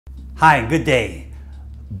Hi, good day.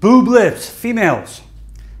 Boob lifts, females.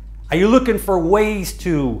 Are you looking for ways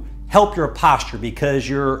to help your posture because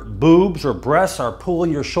your boobs or breasts are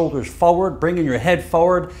pulling your shoulders forward, bringing your head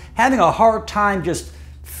forward, having a hard time just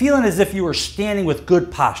feeling as if you were standing with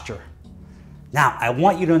good posture? Now, I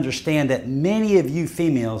want you to understand that many of you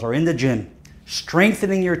females are in the gym,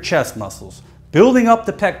 strengthening your chest muscles, building up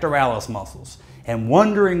the pectoralis muscles, and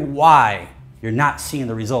wondering why you're not seeing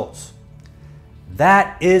the results.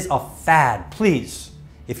 That is a fad, please.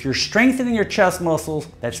 If you're strengthening your chest muscles,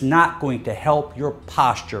 that's not going to help your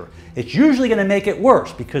posture. It's usually going to make it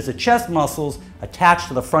worse because the chest muscles attach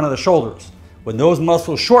to the front of the shoulders. When those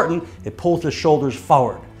muscles shorten, it pulls the shoulders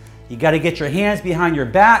forward. You got to get your hands behind your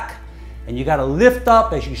back and you got to lift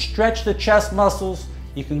up as you stretch the chest muscles.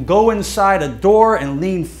 You can go inside a door and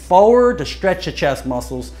lean forward to stretch the chest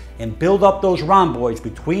muscles and build up those rhomboids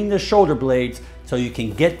between the shoulder blades so you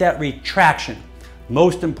can get that retraction.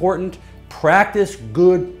 Most important, practice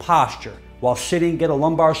good posture. While sitting, get a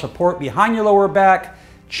lumbar support behind your lower back,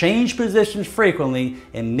 change positions frequently,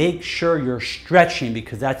 and make sure you're stretching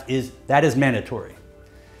because that is mandatory.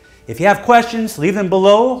 If you have questions, leave them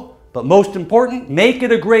below, but most important, make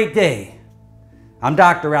it a great day. I'm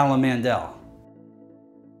Dr. Mandell.